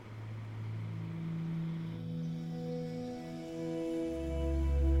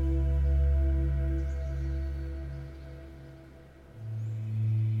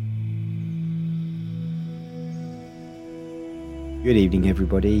Good evening,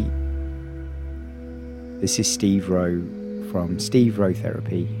 everybody. This is Steve Rowe from Steve Rowe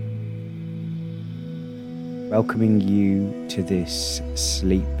Therapy, welcoming you to this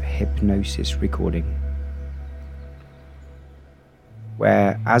sleep hypnosis recording,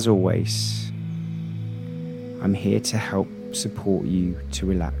 where, as always, I'm here to help support you to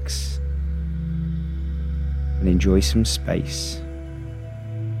relax and enjoy some space,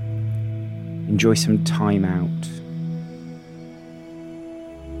 enjoy some time out,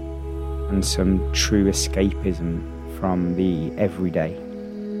 and some true escapism from the everyday.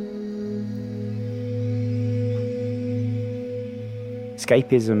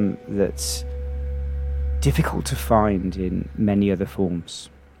 Escapism that's difficult to find in many other forms,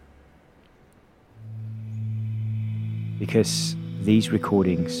 because these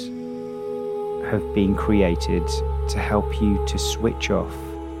recordings have been created to help you to switch off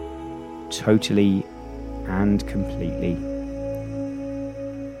totally and completely,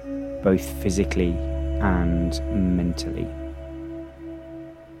 both physically and mentally.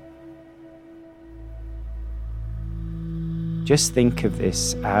 Just think of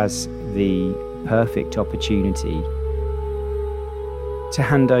this as the perfect opportunity to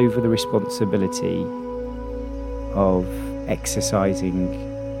hand over the responsibility of exercising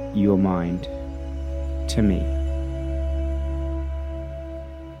your mind to me.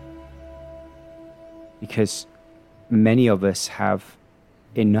 Because many of us have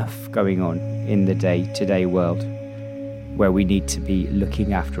enough going on in the day-to-day world where we need to be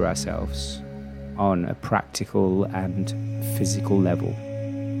looking after ourselves on a practical and physical level.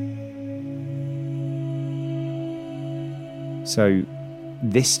 So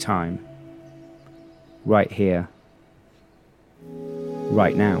this time, right here,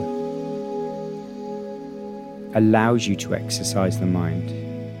 right now, allows you to exercise the mind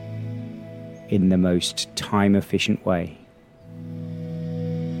in the most time-efficient way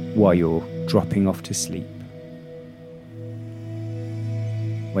while you're dropping off to sleep,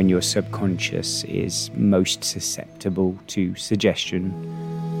 when your subconscious is most susceptible to suggestion,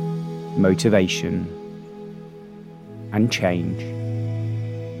 motivation, and change.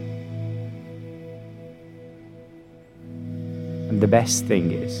 And the best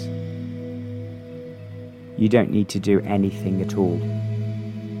thing is, you don't need to do anything at all,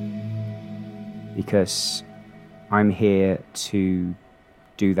 because I'm here to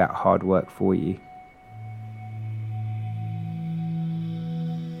do that hard work for you.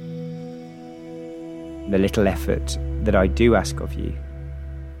 The little effort that I do ask of you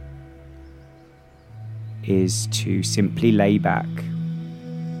is to simply lay back,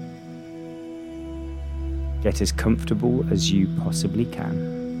 get as comfortable as you possibly can,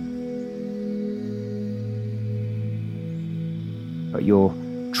 put your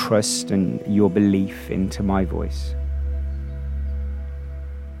trust and your belief into my voice.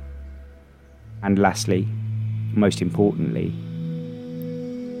 And lastly, most importantly,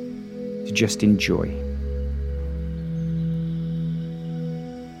 to just enjoy.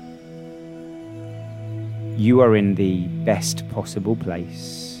 You are in the best possible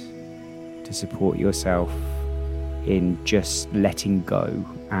place to support yourself in just letting go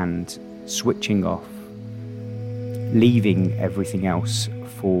and switching off, leaving everything else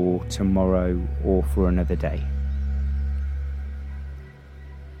for tomorrow or for another day.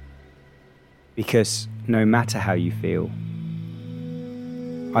 Because no matter how you feel,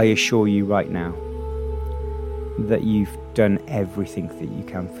 I assure you right now that you've done everything that you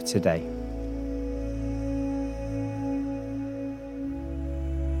can for today.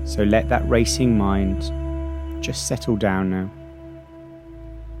 So let that racing mind just settle down now.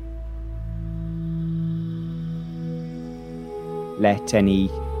 Let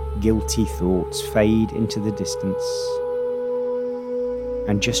any guilty thoughts fade into the distance,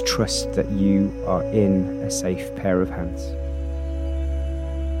 and just trust that you are in a safe pair of hands.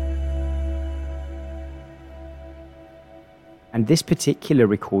 And this particular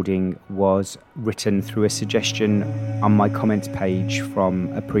recording was written through a suggestion on my comments page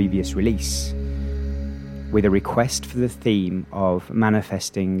from a previous release, with a request for the theme of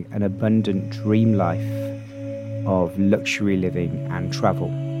manifesting an abundant dream life of luxury living and travel,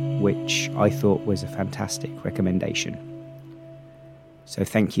 which I thought was a fantastic recommendation. So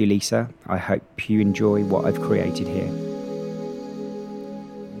thank you, Lisa. I hope you enjoy what I've created here.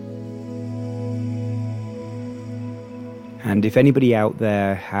 And if anybody out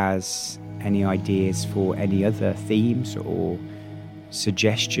there has any ideas for any other themes or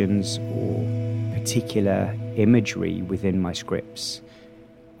suggestions or particular imagery within my scripts,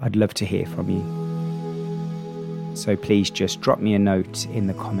 I'd love to hear from you. So please just drop me a note in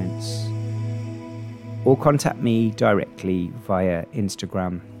the comments or contact me directly via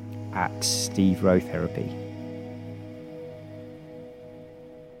Instagram at Steve Rowe Therapy.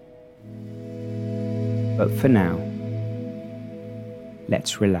 But for now,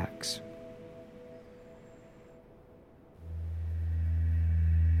 let's relax.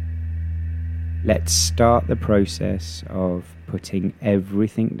 Let's start the process of putting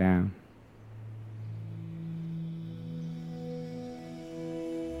everything down.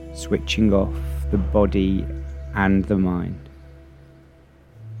 Switching off the body and the mind.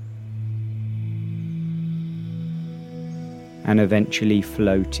 And eventually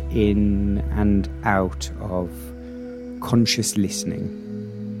float in and out of conscious listening,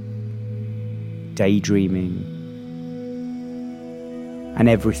 daydreaming, and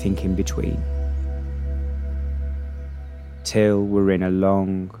everything in between, till we're in a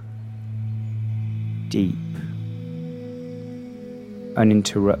long, deep,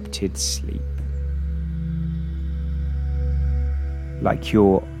 uninterrupted sleep, like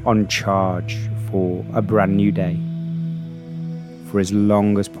you're on charge for a brand new day, for as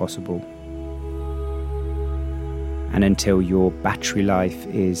long as possible, and until your battery life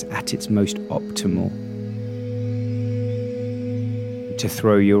is at its most optimal, to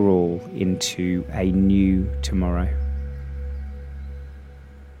throw your all into a new tomorrow.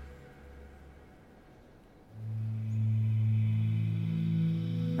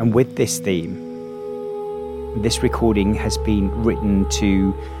 And with this theme, this recording has been written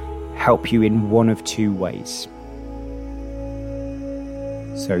to help you in one of two ways.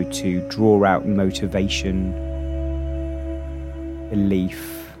 So to draw out motivation,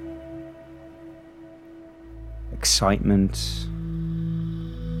 belief, excitement,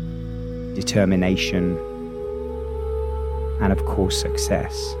 determination, and of course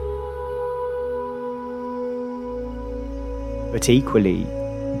success. But equally,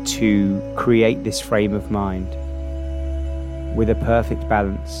 to create this frame of mind with a perfect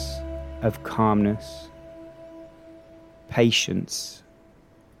balance of calmness, patience,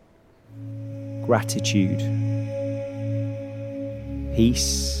 gratitude,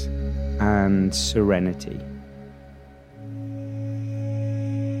 peace, and serenity.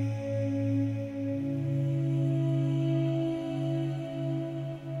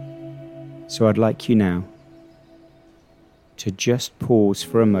 So I'd like you now to just pause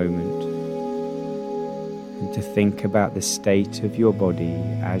for a moment and to think about the state of your body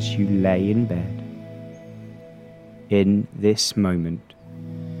as you lay in bed in this moment,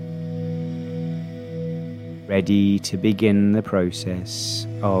 ready to begin the process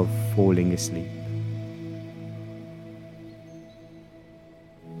of falling asleep.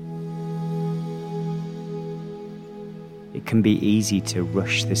 It can be easy to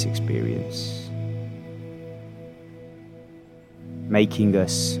rush this experience, making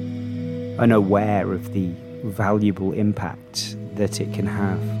us unaware of the valuable impact that it can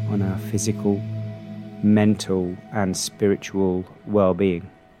have on our physical, mental, and spiritual well-being.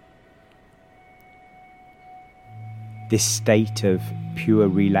 This state of pure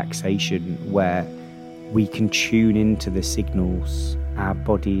relaxation where we can tune into the signals our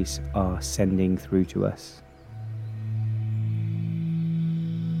bodies are sending through to us.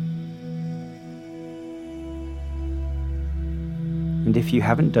 And if you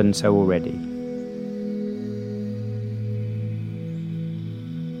haven't done so already,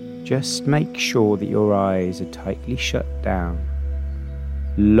 just make sure that your eyes are tightly shut down,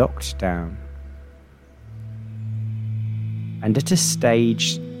 locked down, and at a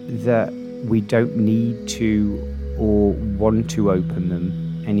stage that we don't need to or want to open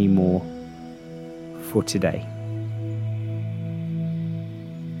them anymore for today.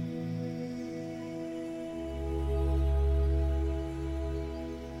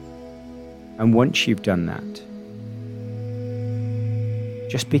 And once you've done that,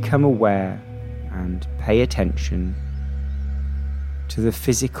 just become aware and pay attention to the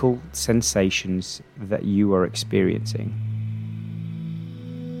physical sensations that you are experiencing.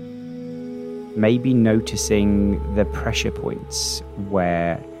 Maybe noticing the pressure points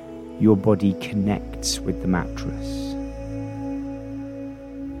where your body connects with the mattress.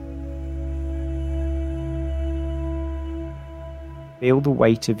 Feel the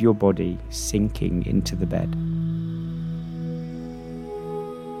weight of your body sinking into the bed.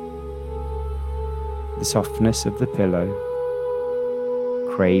 The softness of the pillow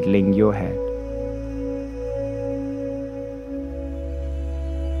cradling your head.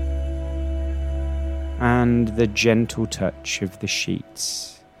 And the gentle touch of the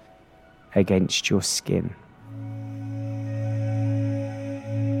sheets against your skin.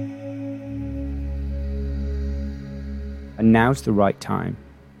 And now's the right time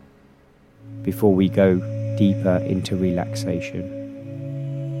before we go deeper into relaxation.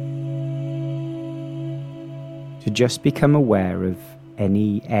 To just become aware of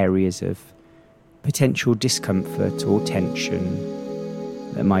any areas of potential discomfort or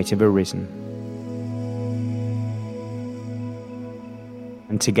tension that might have arisen.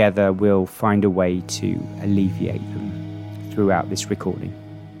 And together we'll find a way to alleviate them throughout this recording.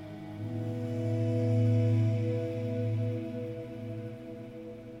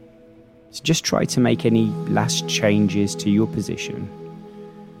 So just try to make any last changes to your position.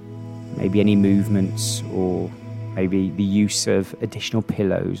 Maybe any movements, or maybe the use of additional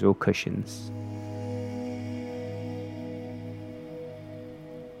pillows or cushions.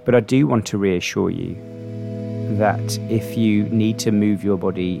 But I do want to reassure you that if you need to move your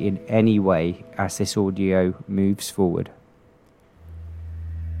body in any way as this audio moves forward,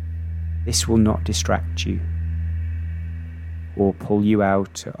 this will not distract you or pull you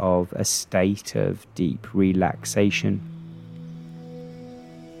out of a state of deep relaxation,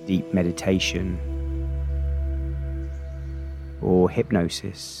 deep meditation, or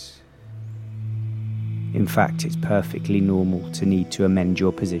hypnosis. In fact, it's perfectly normal to need to amend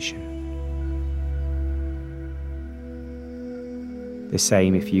your position. The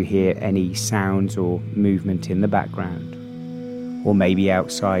same if you hear any sounds or movement in the background, or maybe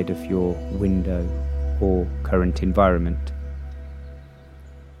outside of your window or current environment.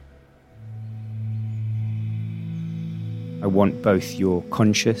 I want both your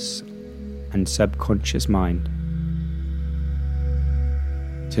conscious and subconscious mind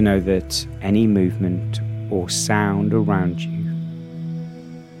to know that any movement or sound around you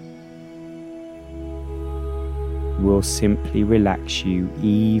will simply relax you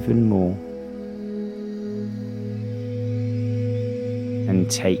even more and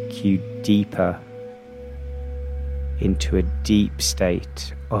take you deeper into a deep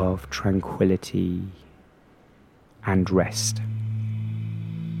state of tranquility and rest.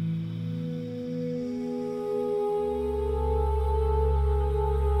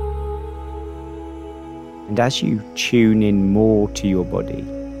 And as you tune in more to your body,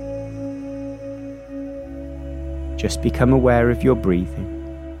 just become aware of your breathing.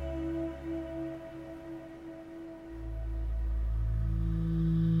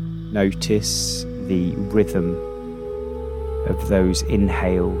 Notice the rhythm of those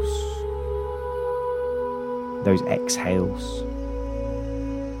inhales, those exhales,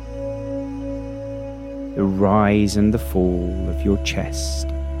 the rise and the fall of your chest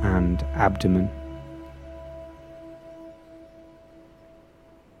and abdomen.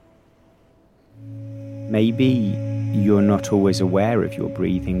 Maybe you're not always aware of your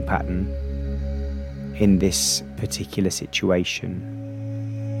breathing pattern in this particular situation,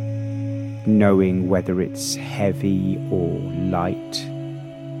 knowing whether it's heavy or light,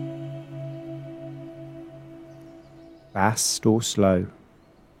 fast or slow,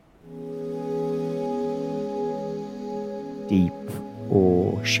 deep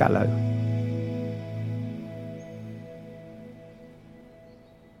or shallow.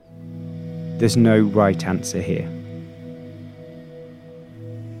 There's no right answer here,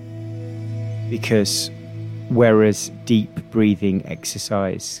 because whereas deep breathing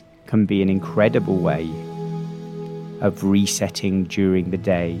exercise can be an incredible way of resetting during the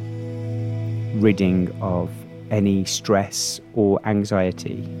day, ridding of any stress or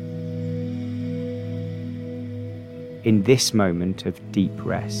anxiety, in this moment of deep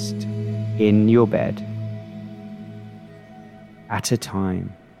rest, in your bed, at a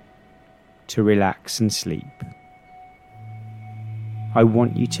time to relax and sleep, I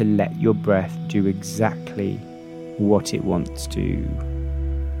want you to let your breath do exactly what it wants to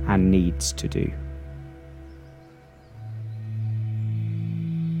and needs to do.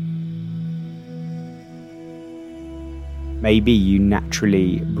 Maybe you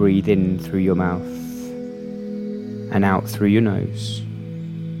naturally breathe in through your mouth and out through your nose.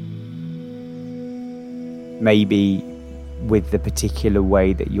 Maybe with the particular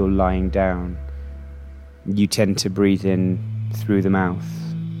way that you're lying down, you tend to breathe in through the mouth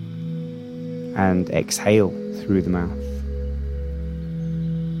and exhale through the mouth.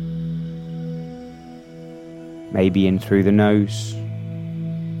 Maybe in through the nose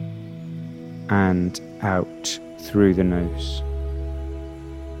and out through the nose.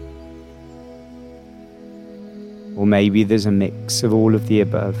 Or maybe there's a mix of all of the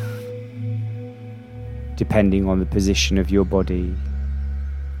above, depending on the position of your body.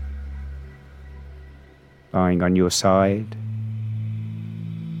 Lying on your side,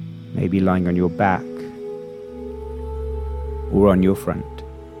 maybe lying on your back, or on your front.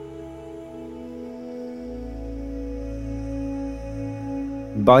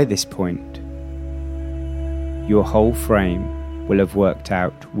 By this point, your whole frame will have worked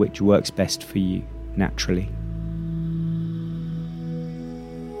out which works best for you naturally.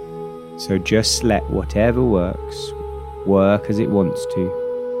 So just let whatever works work as it wants to,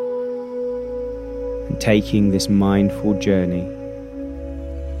 and taking this mindful journey,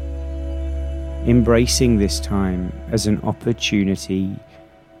 embracing this time as an opportunity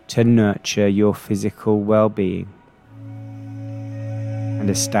to nurture your physical well-being and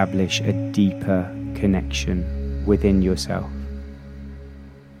establish a deeper connection within yourself.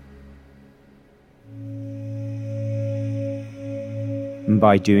 And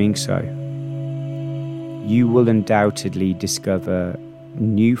by doing so, you will undoubtedly discover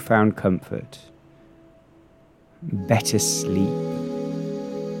newfound comfort, better sleep,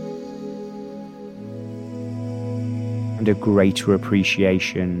 and a greater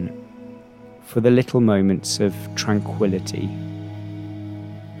appreciation for the little moments of tranquility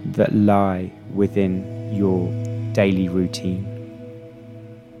that lie within your daily routine.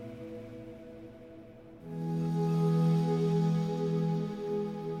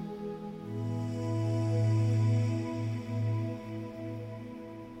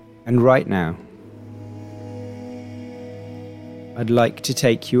 And right now, I'd like to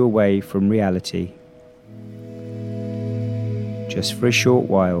take you away from reality just for a short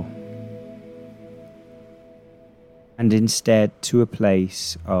while, and instead to a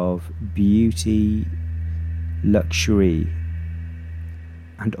place of beauty, luxury,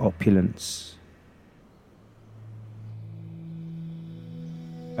 and opulence.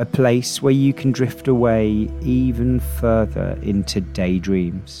 A place where you can drift away even further into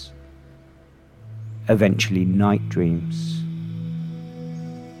daydreams, eventually night dreams.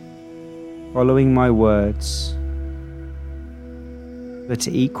 Following my words, but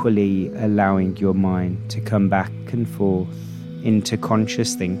equally allowing your mind to come back and forth into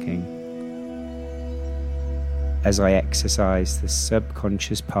conscious thinking as I exercise the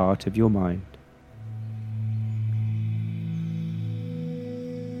subconscious part of your mind.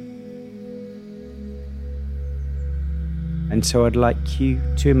 And so I'd like you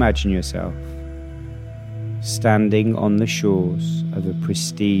to imagine yourself standing on the shores of a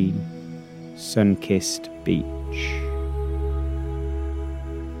pristine, sun-kissed beach.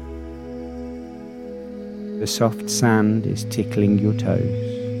 The soft sand is tickling your toes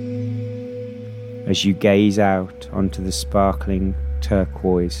as you gaze out onto the sparkling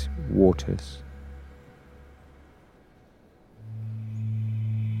turquoise waters.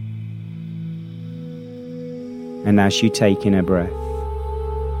 And as you take in a breath,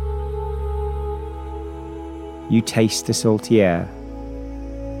 you taste the salty air,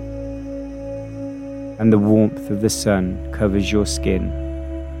 and the warmth of the sun covers your skin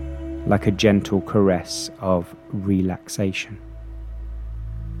like a gentle caress of relaxation.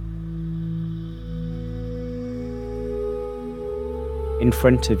 In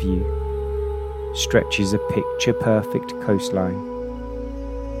front of you stretches a picture-perfect coastline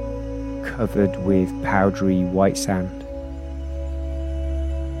covered with powdery white sand.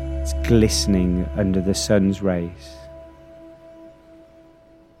 It's glistening under the sun's rays.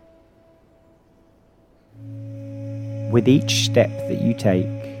 With each step that you take,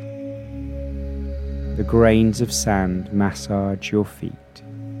 the grains of sand massage your feet,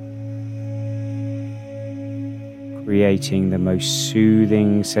 creating the most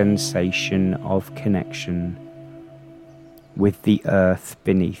soothing sensation of connection with the earth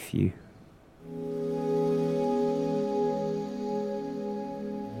beneath you.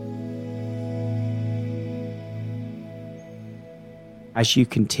 As you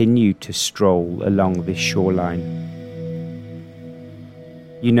continue to stroll along this shoreline,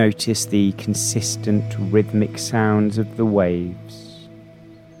 you notice the consistent rhythmic sounds of the waves,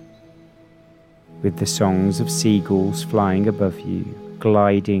 with the songs of seagulls flying above you,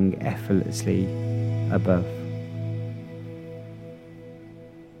 gliding effortlessly above.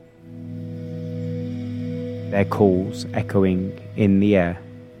 Their calls echoing in the air,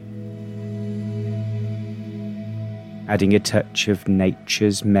 adding a touch of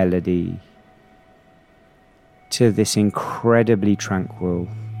nature's melody to this incredibly tranquil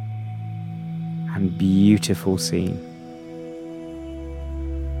and beautiful scene.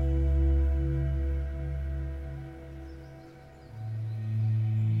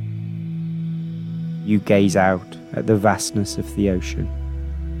 You gaze out at the vastness of the ocean.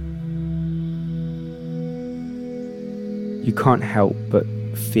 You can't help but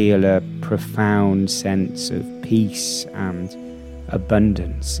feel a profound sense of peace and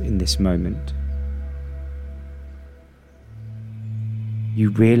abundance in this moment. You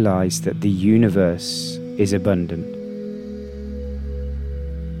realize that the universe is abundant.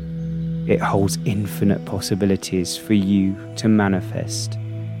 It holds infinite possibilities for you to manifest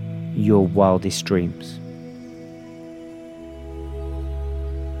your wildest dreams.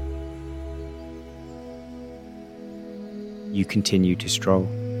 You continue to stroll.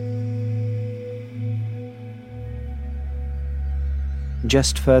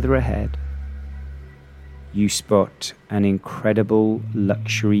 Just further ahead, you spot an incredible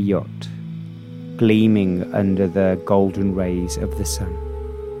luxury yacht gleaming under the golden rays of the sun.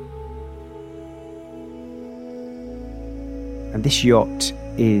 And this yacht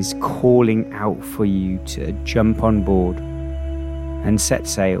is calling out for you to jump on board and set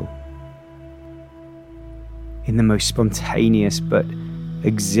sail in the most spontaneous but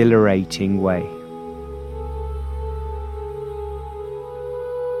exhilarating way.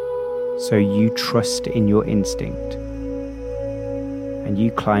 So you trust in your instinct and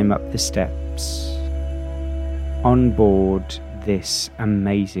you climb up the steps on board this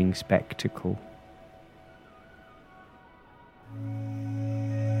amazing spectacle.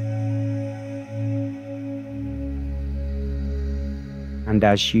 And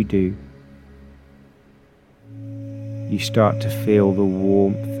as you do, you start to feel the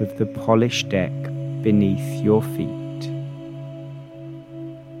warmth of the polished deck beneath your feet.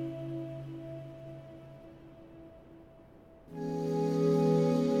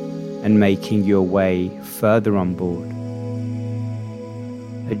 And making your way further on board,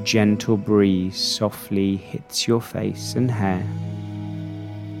 a gentle breeze softly hits your face and hair,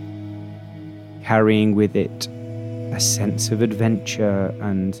 carrying with it a sense of adventure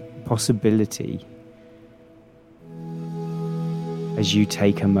and possibility as you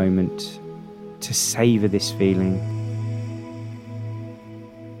take a moment to savor this feeling,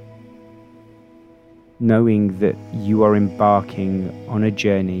 knowing that you are embarking on a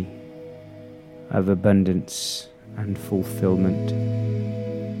journey of abundance and fulfillment.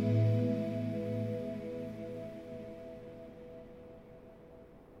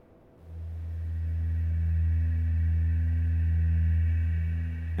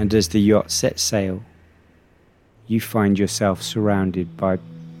 And as the yacht sets sail, you find yourself surrounded by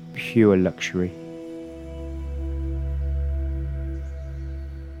pure luxury.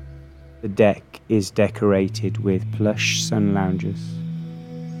 The deck is decorated with plush sun loungers,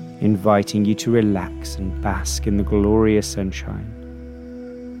 inviting you to relax and bask in the glorious sunshine,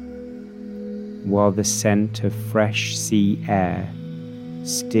 while the scent of fresh sea air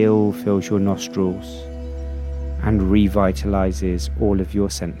still fills your nostrils and revitalizes all of your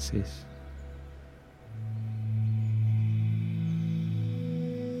senses.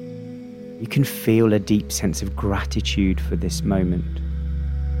 You can feel a deep sense of gratitude for this moment,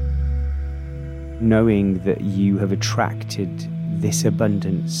 knowing that you have attracted this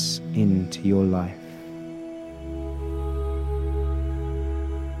abundance into your life.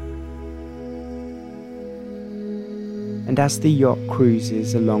 And as the yacht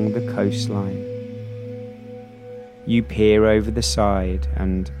cruises along the coastline, you peer over the side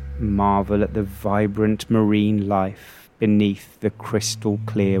and marvel at the vibrant marine life beneath the crystal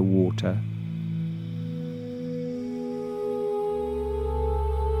clear water.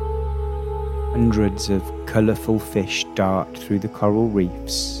 Hundreds of colourful fish dart through the coral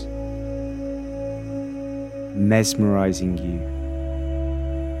reefs, mesmerising you,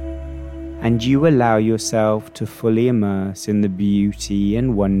 and you allow yourself to fully immerse in the beauty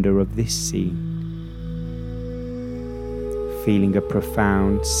and wonder of this scene, feeling a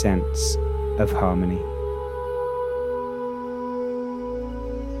profound sense of harmony.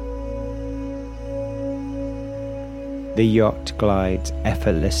 The yacht glides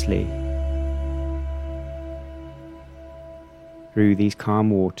effortlessly through these calm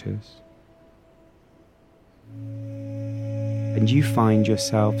waters, and you find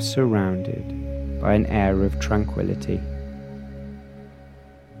yourself surrounded by an air of tranquility.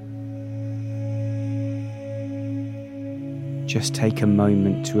 Just take a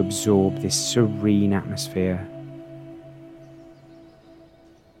moment to absorb this serene atmosphere,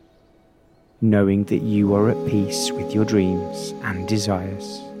 knowing that you are at peace with your dreams and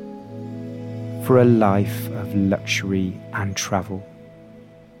desires for a life of luxury and travel.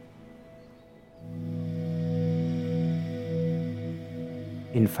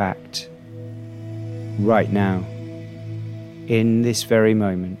 In fact, right now, in this very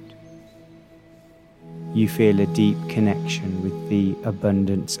moment, you feel a deep connection with the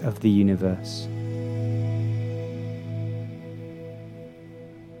abundance of the universe.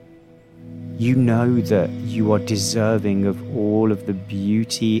 You know that you are deserving of all of the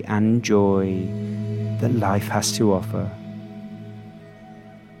beauty and joy that life has to offer.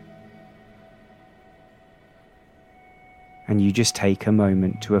 And you just take a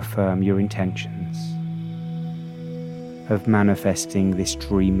moment to affirm your intentions of manifesting this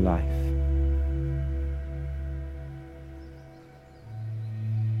dream life.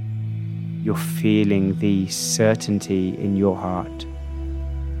 You're feeling the certainty in your heart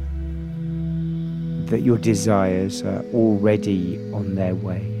that your desires are already on their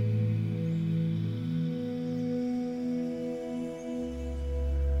way.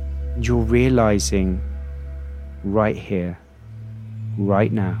 And you're realizing right here,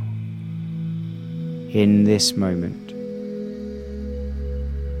 right now, in this moment,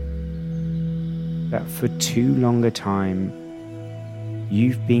 that for too long a time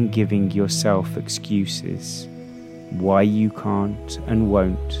you've been giving yourself excuses why you can't and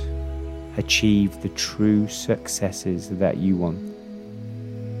won't achieve the true successes that you want.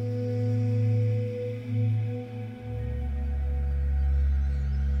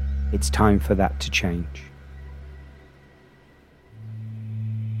 It's time for that to change.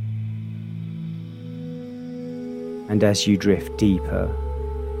 And as you drift deeper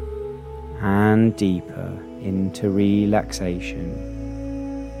and deeper into relaxation,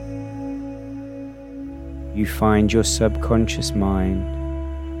 you find your subconscious mind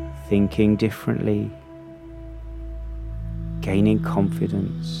thinking differently, gaining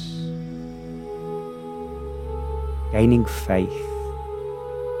confidence, gaining faith.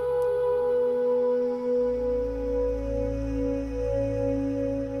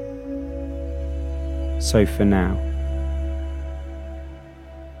 So for now,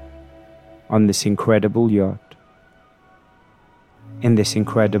 on this incredible yacht, in this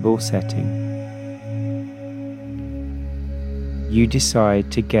incredible setting, you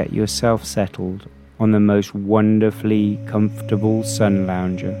decide to get yourself settled on the most wonderfully comfortable sun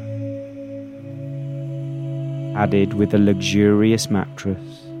lounger, added with a luxurious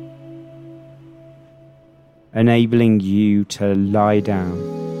mattress, enabling you to lie down,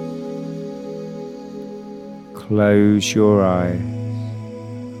 close your eyes,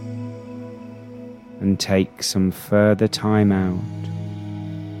 and take some further time out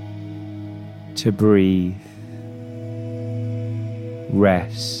to breathe,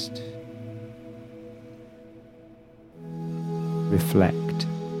 rest, reflect.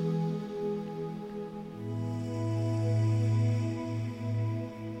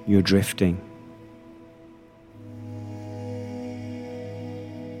 You're drifting.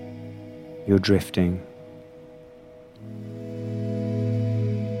 You're drifting.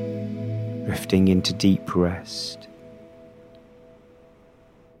 Drifting into deep rest.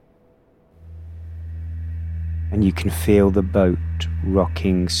 And you can feel the boat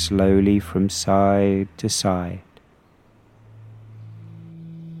rocking slowly from side to side.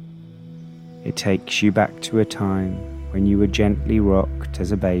 It takes you back to a time when you were gently rocked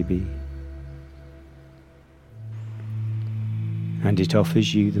as a baby. And it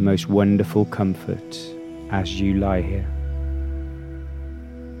offers you the most wonderful comfort as you lie here.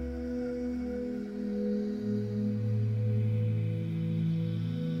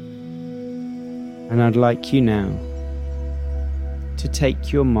 And I'd like you now to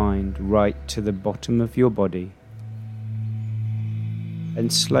take your mind right to the bottom of your body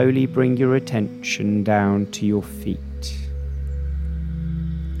and slowly bring your attention down to your feet.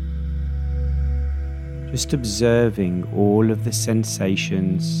 Just observing all of the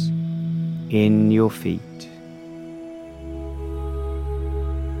sensations in your feet.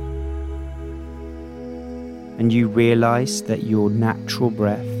 And you realize that your natural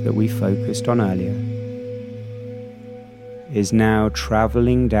breath that we focused on earlier is now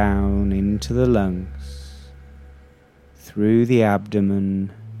traveling down into the lungs, through the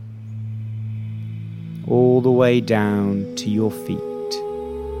abdomen, all the way down to your feet.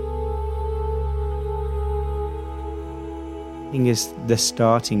 Is the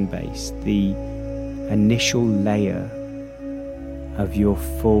starting base, the initial layer of your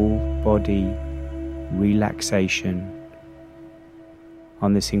full body relaxation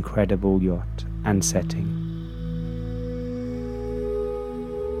on this incredible yacht and setting.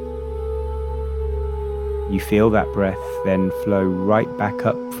 You feel that breath then flow right back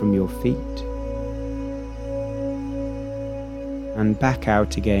up from your feet and back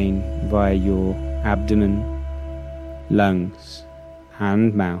out again via your abdomen, lungs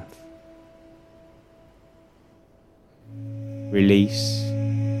and mouth. Release,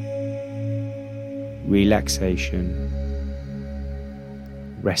 relaxation,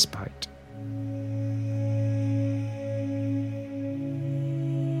 respite.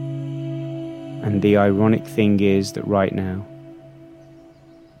 And the ironic thing is that right now,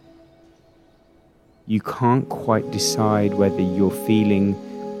 you can't quite decide whether you're feeling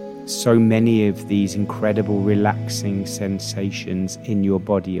so many of these incredible relaxing sensations in your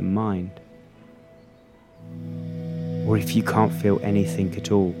body and mind. Or if you can't feel anything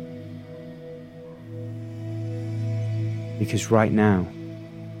at all. Because right now,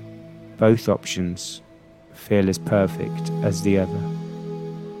 both options feel as perfect as the other.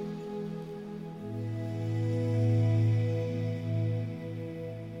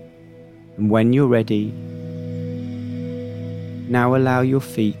 And when you're ready, now allow your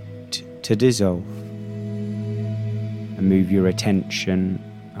feet to dissolve and move your attention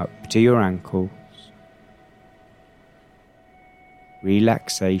up to your ankles.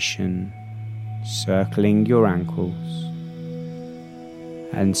 Relaxation circling your ankles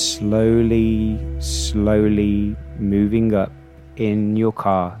and slowly moving up in your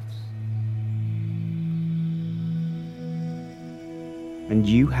calves. And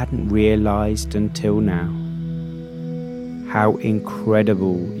you hadn't realized until now how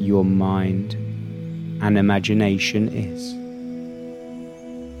incredible your mind and imagination is.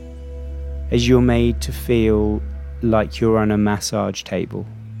 As you're made to feel like you're on a massage table,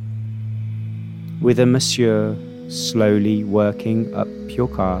 with a masseur slowly working up your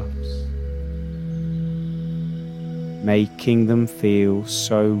calves, making them feel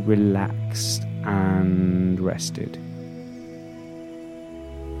so relaxed and rested.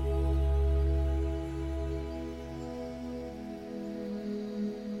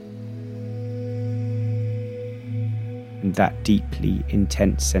 And that deeply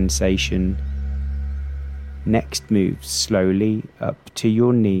intense sensation next moves slowly up to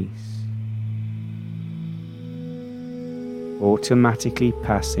your knees, automatically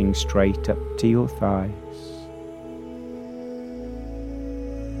passing straight up to your thighs.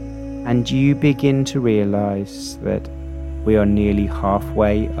 And you begin to realize that we are nearly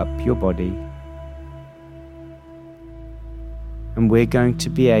halfway up your body, and we're going to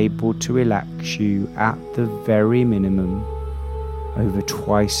be able to relax you at the very minimum over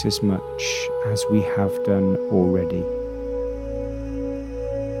twice as much as we have done already.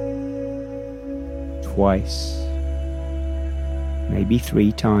 Twice, maybe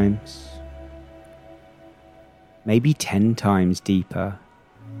 3 times, maybe 10 times deeper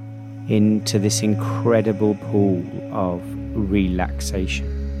into this incredible pool of relaxation.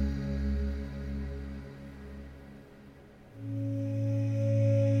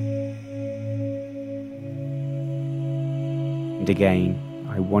 And again,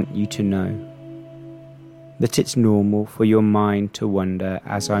 I want you to know that it's normal for your mind to wander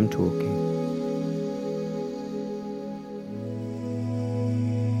as I'm talking.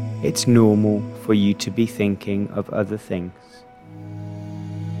 It's normal for you to be thinking of other things.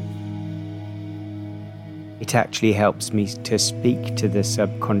 It actually helps me to speak to the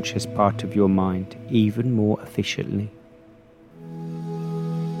subconscious part of your mind even more efficiently.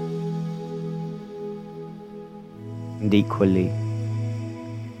 And equally,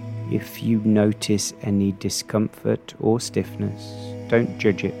 if you notice any discomfort or stiffness, don't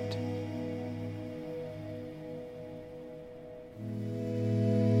judge it.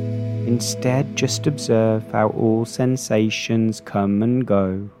 Instead, just observe how all sensations come and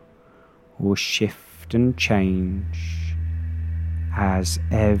go, or shift and change as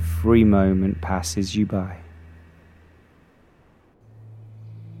every moment passes you by.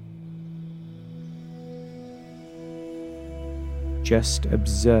 Just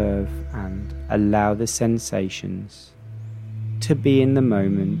observe and allow the sensations to be in the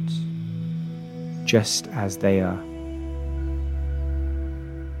moment just as they are.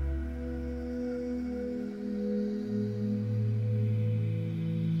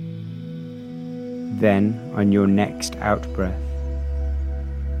 Then, on your next out-breath,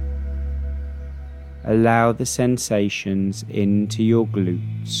 allow the sensations into your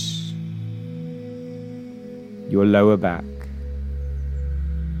glutes, your lower back,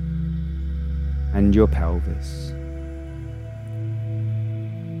 and your pelvis.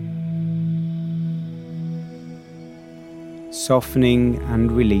 Softening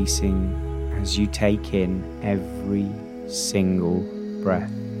and releasing as you take in every single breath.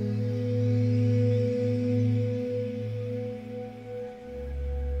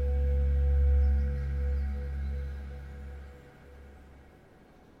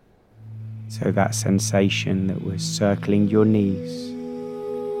 So that sensation that was circling your knees,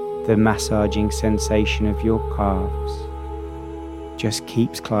 the massaging sensation of your calves, just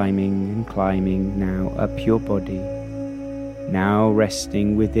keeps climbing and climbing now up your body, now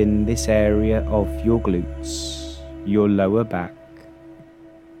resting within this area of your glutes, your lower back,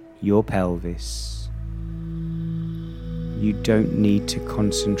 your pelvis. You don't need to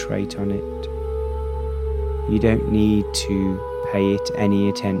concentrate on it. You don't need to pay it any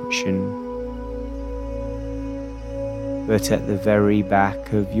attention. But at the very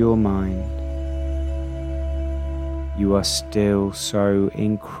back of your mind, you are still so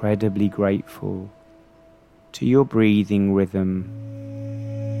incredibly grateful to your breathing rhythm,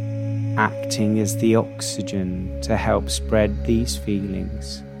 acting as the oxygen to help spread these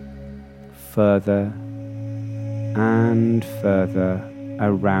feelings further and further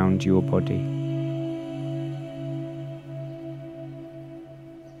around your body.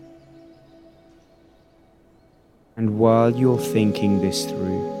 And while you're thinking this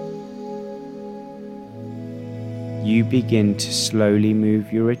through, you begin to slowly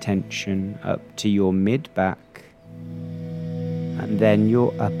move your attention up to your mid-back and then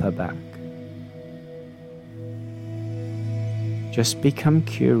your upper back. Just become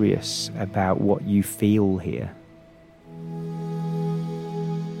curious about what you feel here.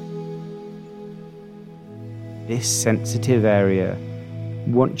 This sensitive area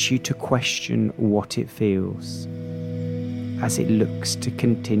wants you to question what it feels as it looks to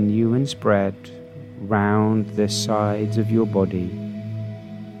continue and spread round the sides of your body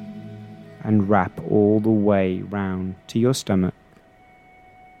and wrap all the way round to your stomach.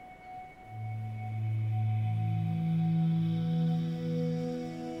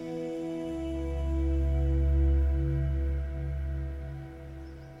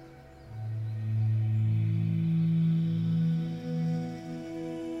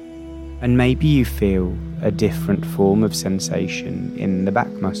 And maybe you feel a different form of sensation in the back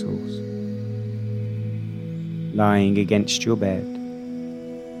muscles, lying against your bed,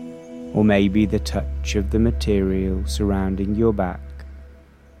 or maybe the touch of the material surrounding your back,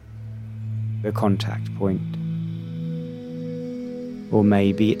 the contact point, or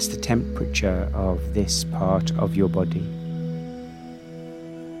maybe it's the temperature of this part of your body.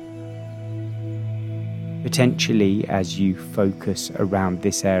 Potentially, as you focus around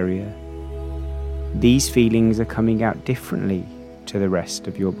this area, these feelings are coming out differently to the rest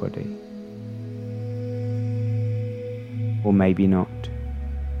of your body. Or maybe not.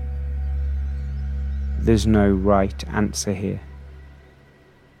 There's no right answer here.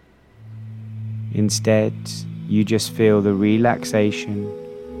 Instead, you just feel the relaxation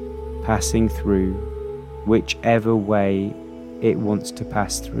passing through whichever way it wants to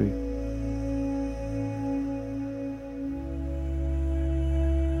pass through.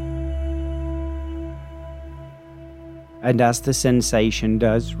 And as the sensation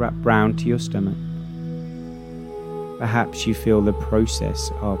does wrap round to your stomach, perhaps you feel the process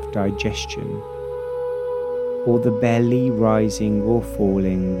of digestion, or the belly rising or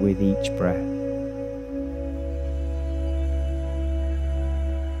falling with each breath.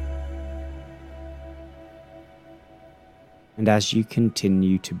 And as you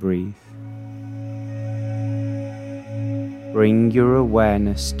continue to breathe, bring your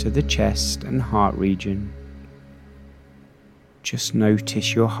awareness to the chest and heart region. Just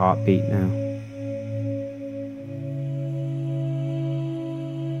notice your heartbeat now.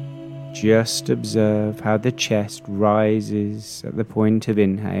 Just observe how the chest rises at the point of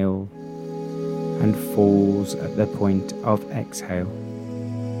inhale and falls at the point of exhale.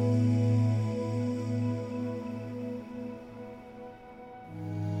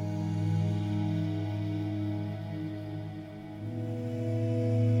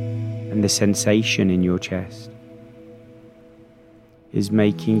 And the sensation in your chest is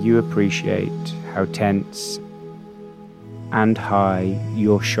making you appreciate how tense and high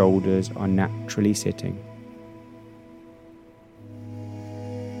your shoulders are naturally sitting.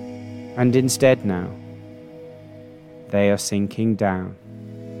 And instead now, they are sinking down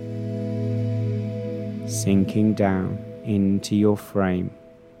into your frame,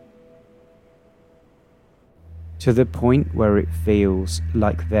 to the point where it feels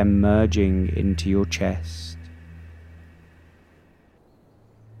like they're merging into your chest.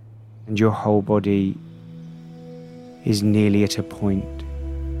 And your whole body is nearly at a point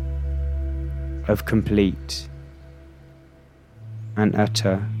of complete and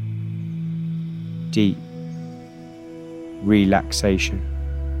utter deep relaxation.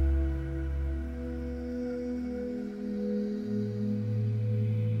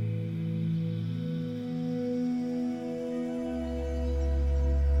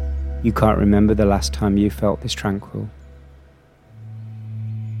 You can't remember the last time you felt this tranquil.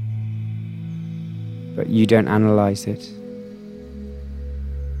 But you don't analyze it.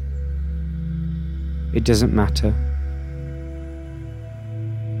 It doesn't matter.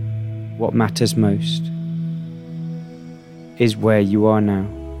 What matters most is where you are now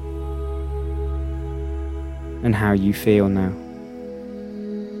and how you feel now.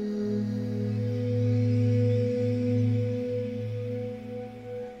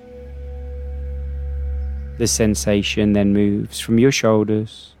 The sensation then moves from your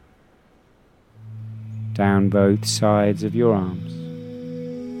shoulders down both sides of your arms,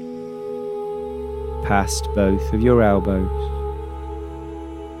 past both of your elbows,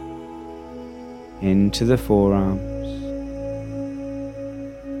 into the forearms,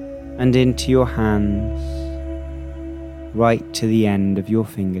 and into your hands, right to the end of your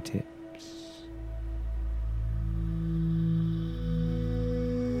fingertips.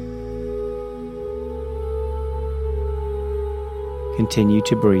 Continue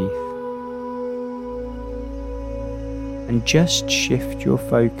to breathe and just shift your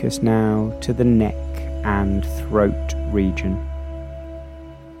focus now to the neck and throat region,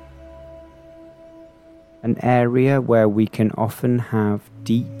 an area where we can often have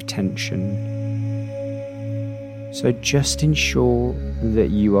deep tension. So just ensure that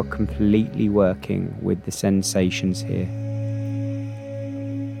you are completely working with the sensations here.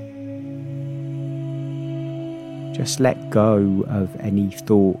 Just let go of any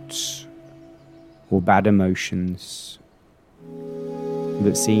thoughts or bad emotions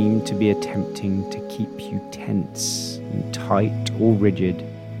that seem to be attempting to keep you tense and tight or rigid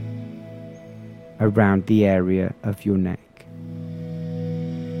around the area of your neck.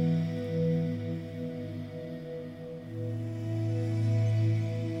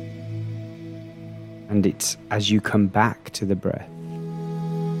 And it's as you come back to the breath,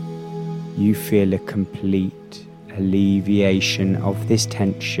 you feel a complete alleviation of this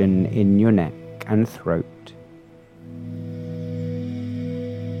tension in your neck and throat.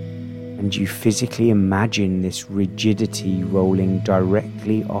 And you physically imagine this rigidity rolling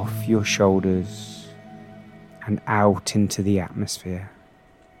directly off your shoulders and out into the atmosphere.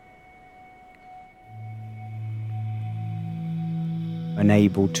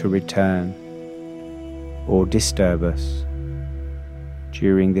 Unable to return or disturb us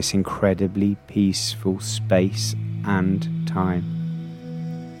during this incredibly peaceful space and time.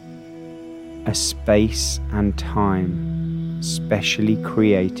 A space and time specially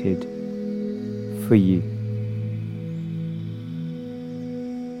created for you.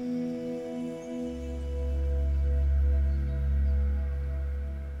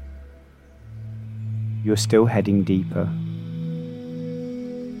 You're still heading deeper.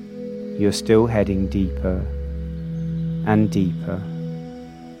 You're still heading deeper and deeper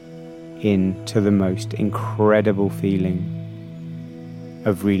into the most incredible feeling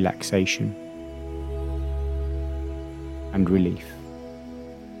of relaxation and relief.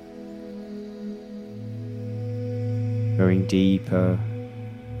 Going deeper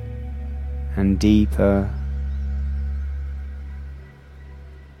and deeper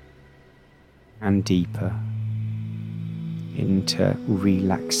and deeper into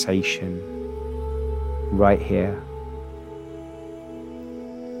relaxation right here,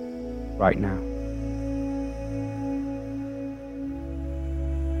 right now.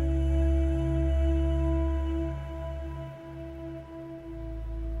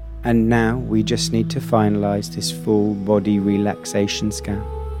 And now we just need to finalize this full body relaxation scan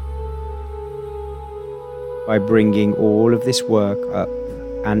by bringing all of this work up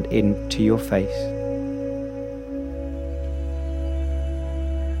and into your face.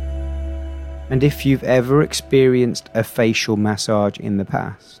 And if you've ever experienced a facial massage in the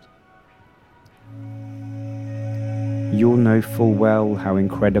past, you'll know full well how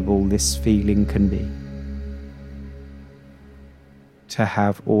incredible this feeling can be. To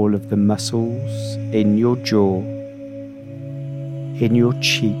have all of the muscles in your jaw, in your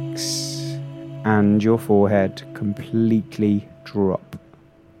cheeks, and your forehead completely drop.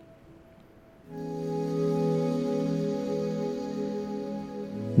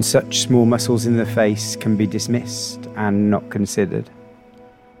 And such small muscles in the face can be dismissed and not considered.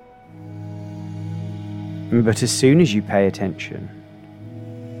 But as soon as you pay attention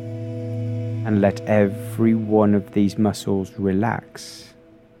and let every one of these muscles relax,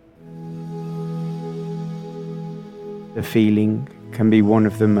 the feeling can be one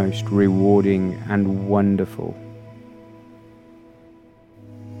of the most rewarding and wonderful.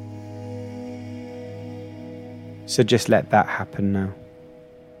 So just let that happen now.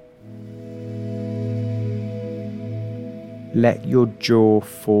 Let your jaw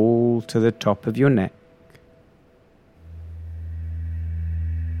fall to the top of your neck.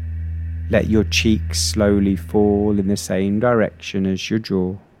 Let your cheeks slowly fall in the same direction as your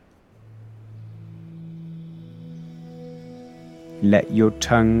jaw. Let your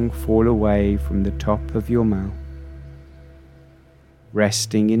tongue fall away from the top of your mouth,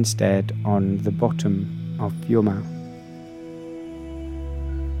 resting instead on the bottom of your mouth.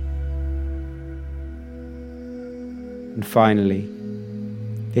 And finally,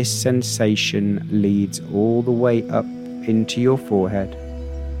 This sensation leads all the way up into your forehead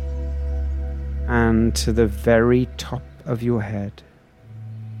and to the very top of your head.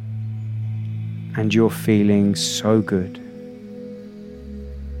 And you're feeling so good.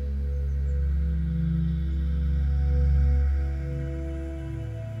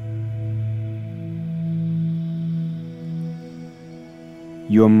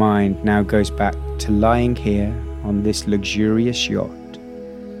 Your mind now goes back to lying here on this luxurious yacht,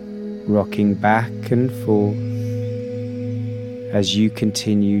 rocking back and forth as you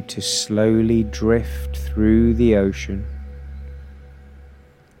continue to slowly drift through the ocean,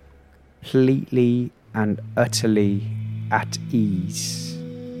 completely and utterly at ease,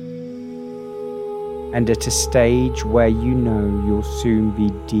 and at a stage where you know you'll soon be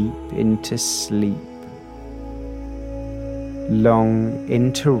deep into sleep. Long,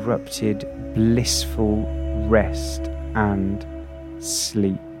 interrupted, blissful rest and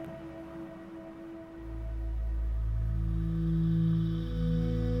sleep.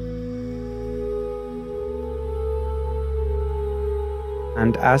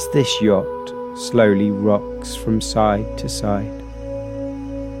 And as this yacht slowly rocks from side to side,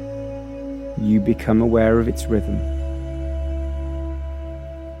 you become aware of its rhythm,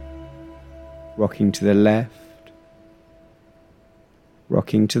 rocking to the left,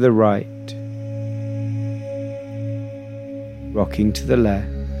 rocking to the right, rocking to the left,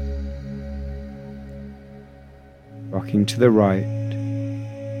 rocking to the right,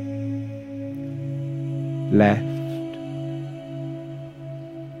 left,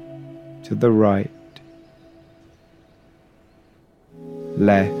 to the right,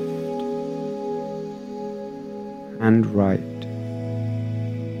 left, and right.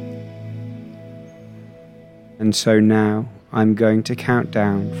 And so now I'm going to count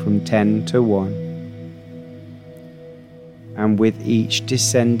down from 10 to 1. And with each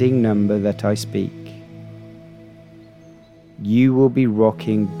descending number that I speak, you will be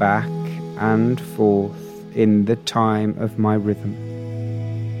rocking back and forth in the time of my rhythm.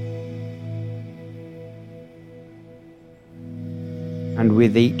 And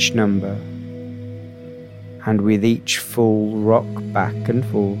with each number, and with each full rock back and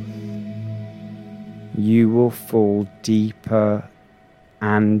forth, you will fall deeper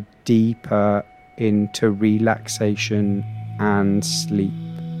and deeper into relaxation and sleep,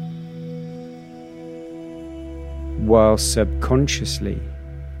 while subconsciously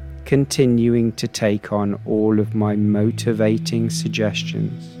continuing to take on all of my motivating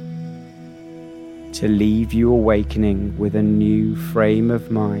suggestions to leave you awakening with a new frame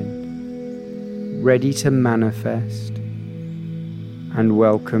of mind, ready to manifest and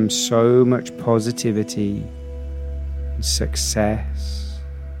welcome so much positivity, and success,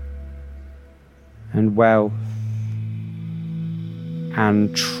 and wealth,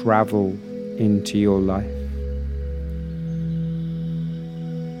 and travel into your life.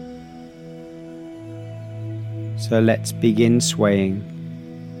 So let's begin swaying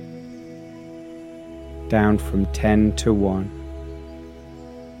down from 10 to 1,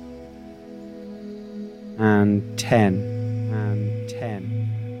 and 10, and 10,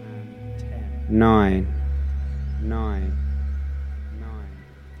 and 10, 9, 9, 9,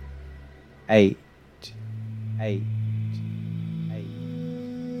 8, 8,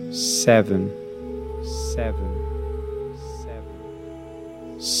 8, 7, 7,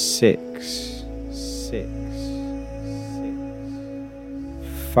 7, 6, 6,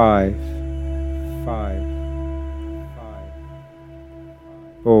 5, 5, 5,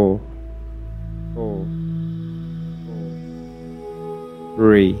 4, 4,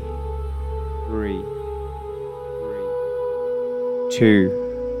 3, 3, 2,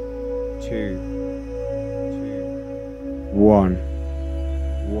 2, 2, 1,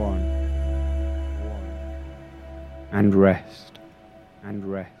 1, and rest, and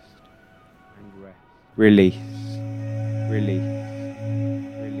rest, and rest. Release, release,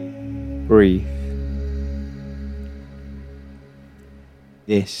 release. Breathe.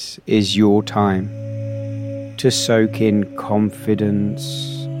 This is your time to soak in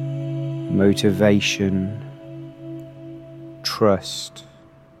confidence, motivation, trust,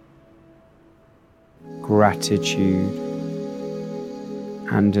 gratitude,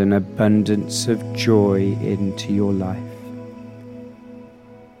 and an abundance of joy into your life.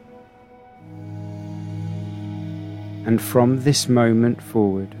 And from this moment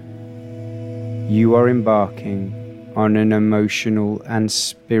forward, you are embarking on an emotional and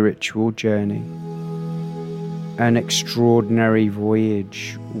spiritual journey, an extraordinary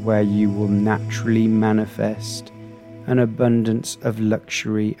voyage where you will naturally manifest an abundance of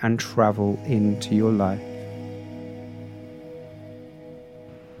luxury and travel into your life.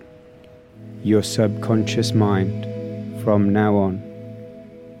 your subconscious mind from now on,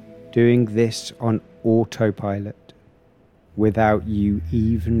 doing this on autopilot without you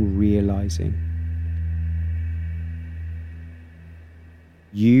even realizing.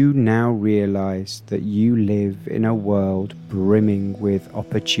 You now realize that you live in a world brimming with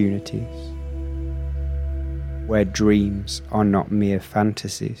opportunities, where dreams are not mere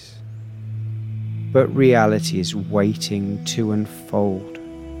fantasies, but reality is waiting to unfold.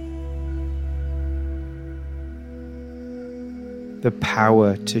 The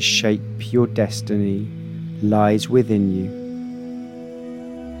power to shape your destiny lies within you,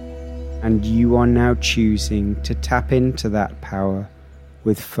 and you are now choosing to tap into that power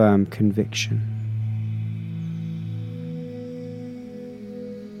with firm conviction.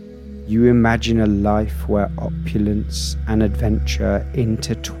 You imagine a life where opulence and adventure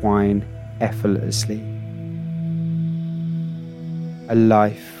intertwine effortlessly. A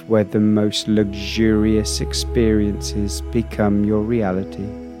life where the most luxurious experiences become your reality.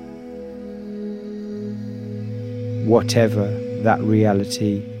 Whatever that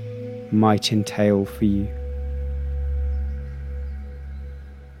reality might entail for you.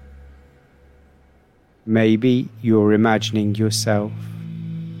 Maybe you're imagining yourself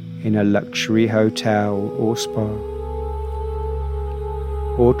in a luxury hotel or spa,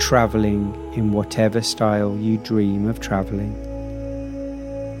 or traveling in whatever style you dream of traveling.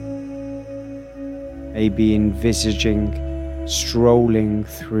 Maybe envisaging strolling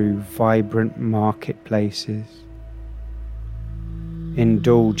through vibrant marketplaces,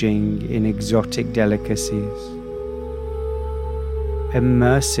 indulging in exotic delicacies,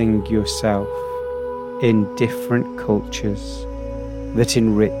 immersing yourself in different cultures that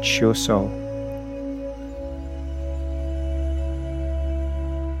enrich your soul.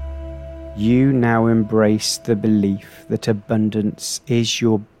 You now embrace the belief that abundance is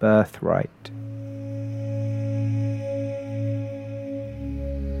your birthright.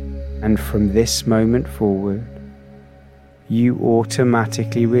 And from this moment forward, you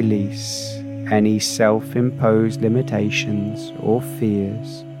automatically release any self-imposed limitations or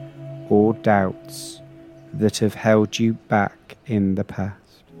fears or doubts that have held you back in the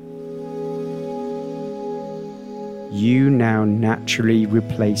past. You now naturally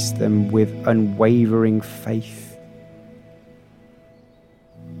replace them with unwavering faith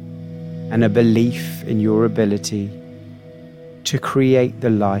and a belief in your ability to create the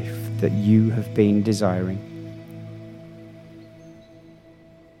life that you have been desiring.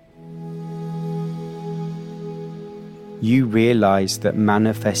 You realize that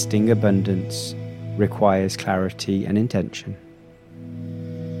manifesting abundance requires clarity and intention.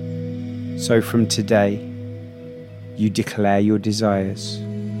 So from today, you declare your desires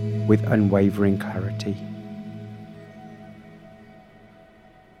with unwavering clarity.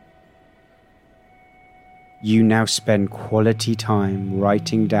 You now spend quality time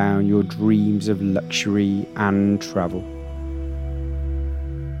writing down your dreams of luxury and travel,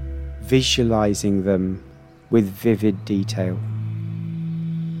 visualizing them with vivid detail.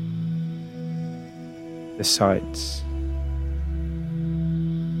 The sights,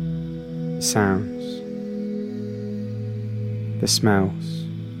 the sounds, the smells.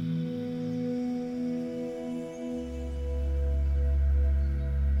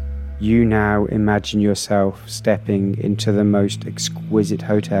 You now imagine yourself stepping into the most exquisite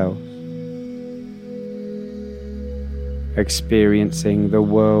hotels, experiencing the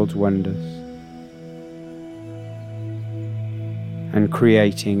world's wonders, and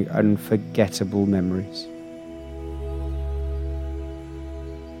creating unforgettable memories.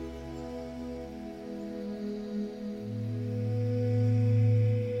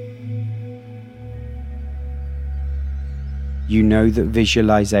 You know that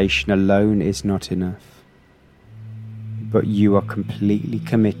visualization alone is not enough, but you are completely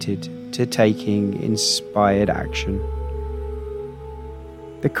committed to taking inspired action,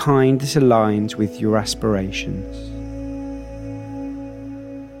 the kind that aligns with your aspirations.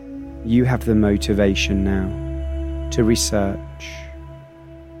 You have the motivation now to research,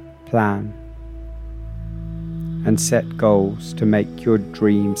 plan, and set goals to make your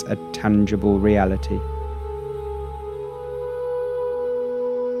dreams a tangible reality.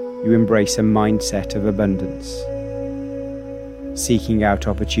 You embrace a mindset of abundance, seeking out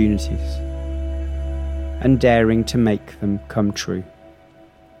opportunities and daring to make them come true.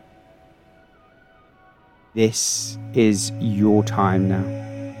 This is your time now.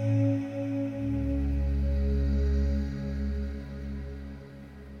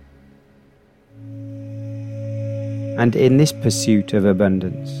 And in this pursuit of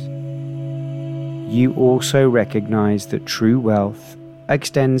abundance, you also recognize that true wealth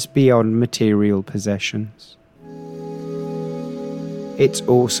extends beyond material possessions. It's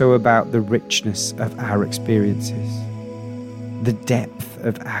also about the richness of our experiences, the depth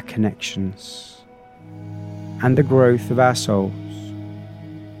of our connections, and the growth of our souls.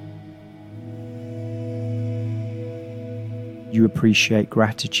 You appreciate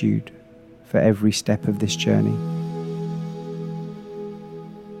gratitude for every step of this journey,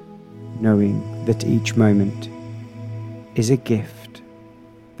 knowing that each moment is a gift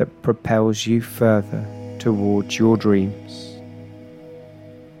that propels you further towards your dreams.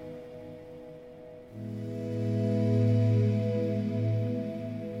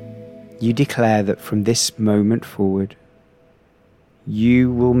 You declare that from this moment forward,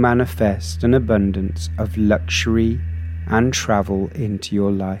 you will manifest an abundance of luxury and travel into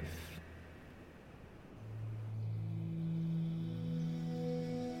your life.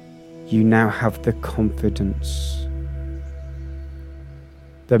 You now have the confidence,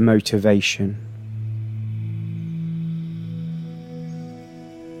 the motivation,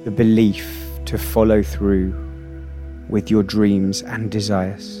 the belief to follow through with your dreams and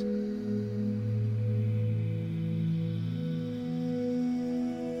desires.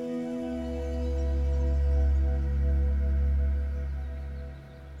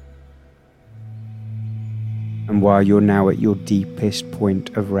 And while you're now at your deepest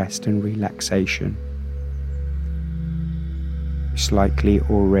point of rest and relaxation, most likely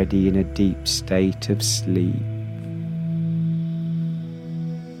already in a deep state of sleep,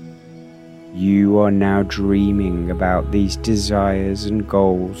 you are now dreaming about these desires and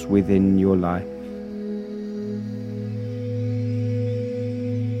goals within your life.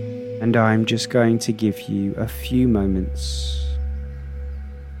 And I'm just going to give you a few moments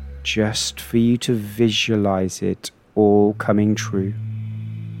just for you to visualize it all coming true.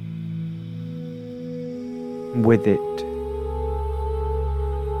 With it,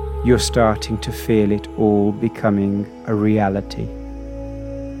 you're starting to feel it all becoming a reality.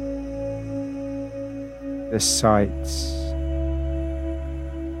 The sights,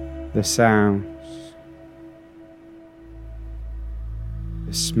 the sounds,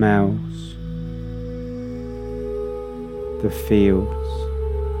 the smells, the feels,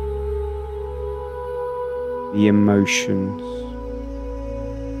 the emotions,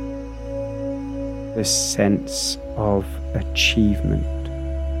 the sense of achievement.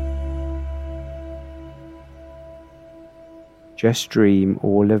 Just dream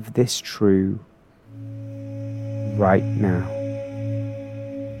all of this true right now.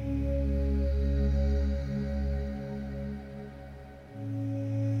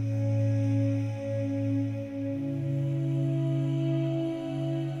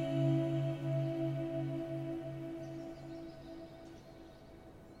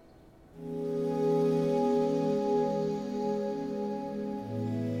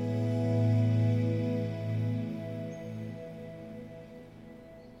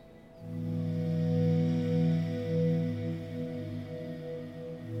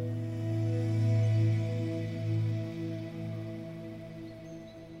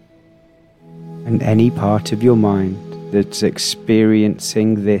 And any part of your mind that's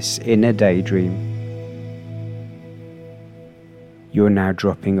experiencing this inner daydream, you're now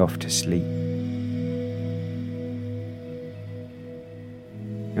dropping off to sleep.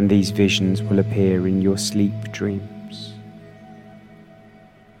 And these visions will appear in your sleep dreams.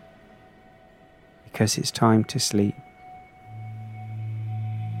 Because it's time to sleep.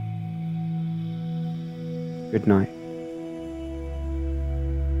 Good night.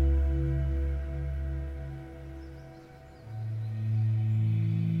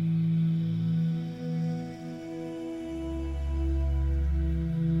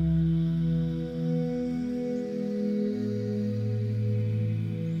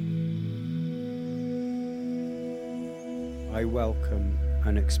 I welcome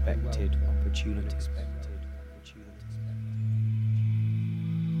unexpected opportunities.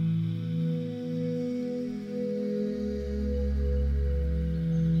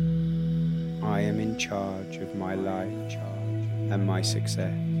 I am in charge of my life and my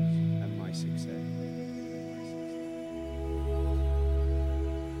success.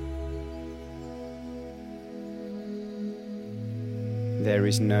 There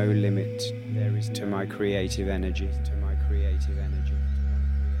is no limit to my creative energy.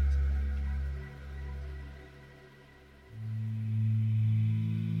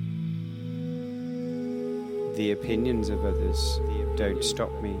 The opinions of others don't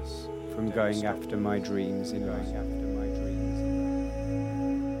stop me from going after my dreams in life.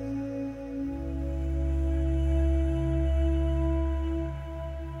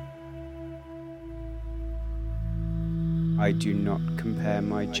 I do not compare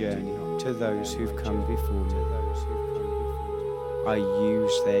my journey to those who've come before me. I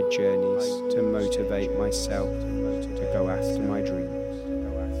use their journeys to motivate myself to go after my dreams.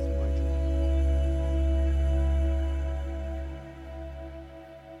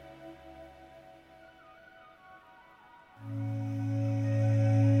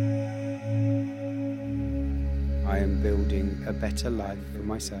 I am building a better life for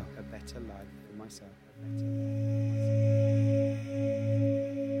myself.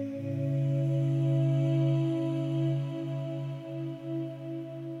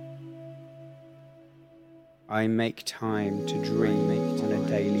 I make time to dream on a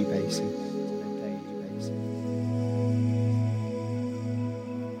daily basis.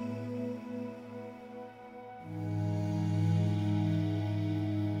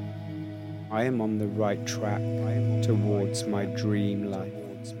 I am on the right track towards my dream life.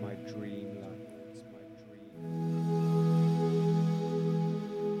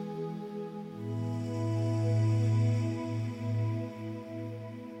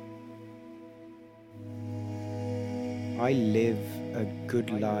 I live a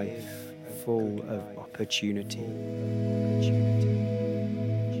good life full of opportunity.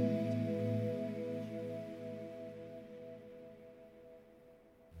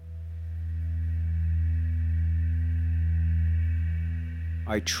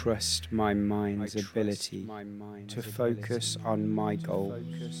 I trust my mind's ability to focus on my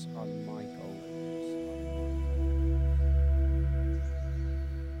goals.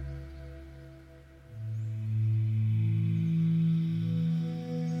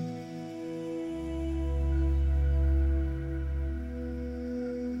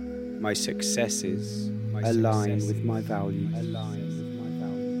 My successes align with my values.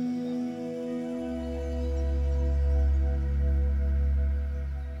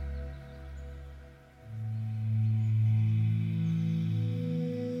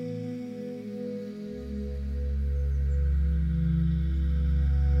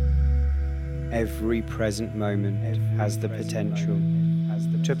 Every present moment has the potential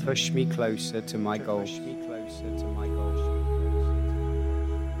to push me closer to my goals.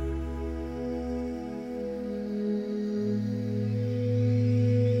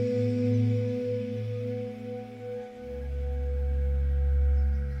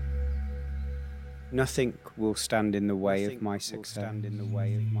 Nothing will stand in the way of my success.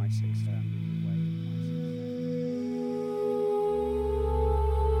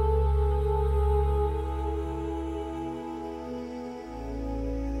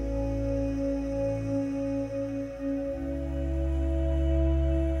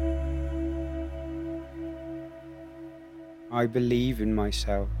 I believe in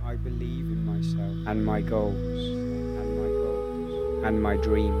myself and my goals and my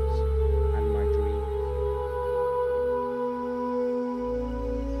dreams.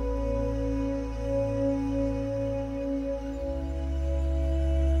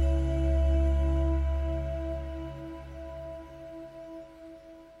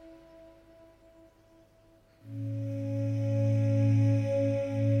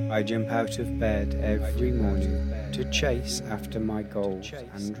 I jump out of bed every morning to chase after my goals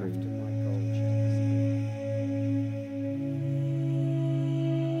and dreams.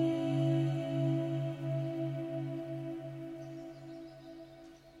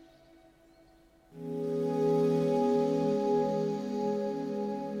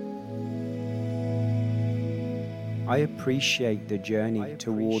 I appreciate the journey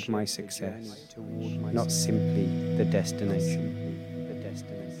toward my success, not simply the destination.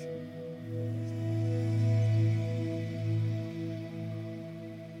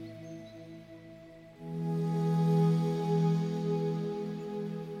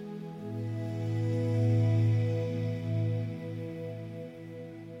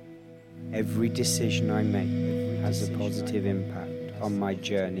 Every decision I make has a positive impact on my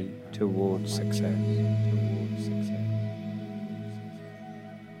journey towards success.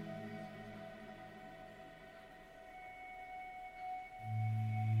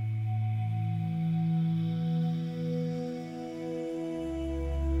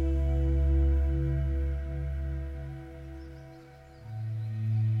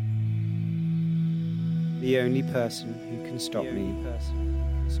 The only person who can stop me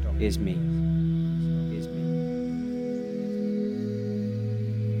is me.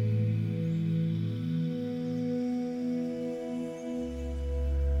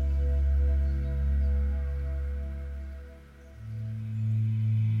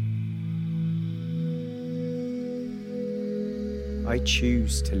 I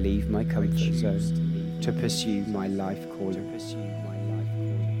choose to leave my comfort zone to pursue my life calling.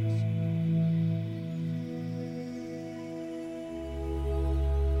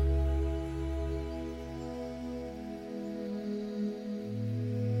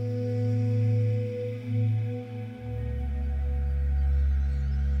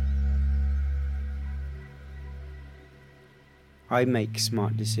 I make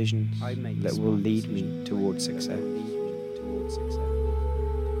smart decisions that will lead me towards success.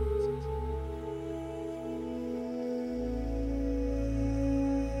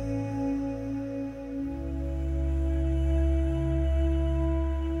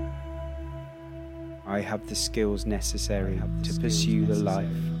 I have the skills necessary to pursue the life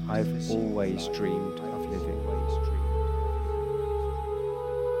I've always dreamed of living.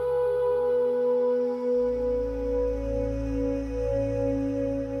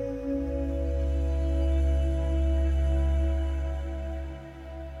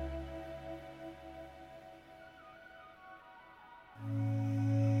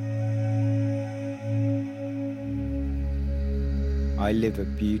 I live a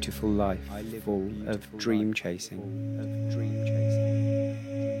beautiful life full of dream chasing.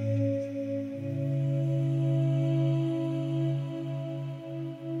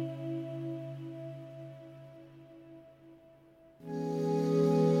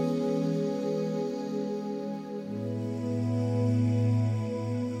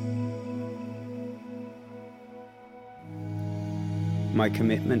 My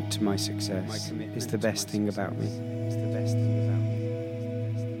commitment to my success is the best thing about me.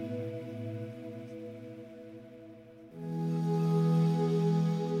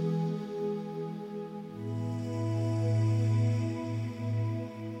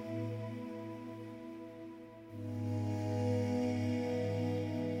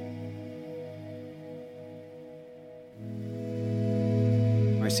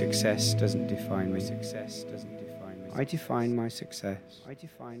 My success doesn't define me. I define my success.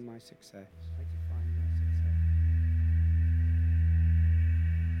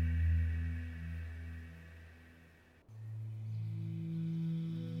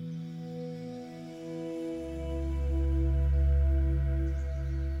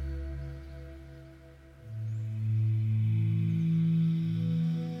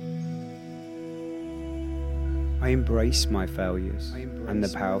 I embrace my failures and the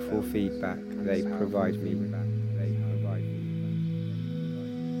powerful feedback they provide me.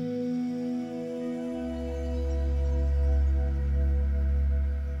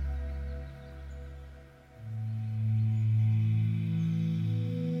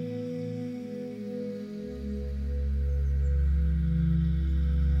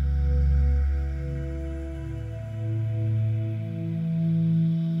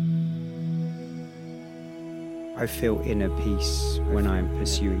 I feel inner peace when I am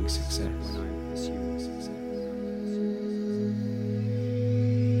pursuing success.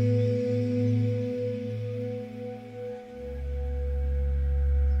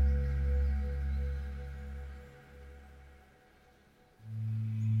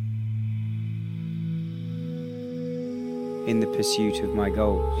 In the pursuit of my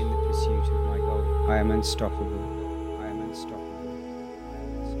goals, I am unstoppable.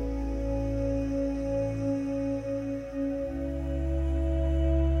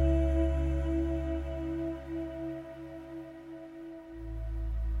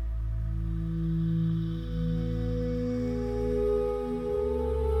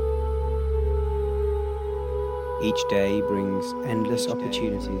 Each day brings endless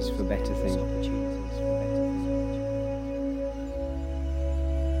opportunities for better things.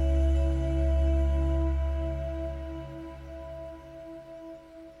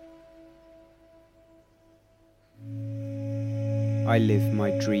 I live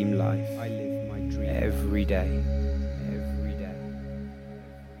my dream life every day.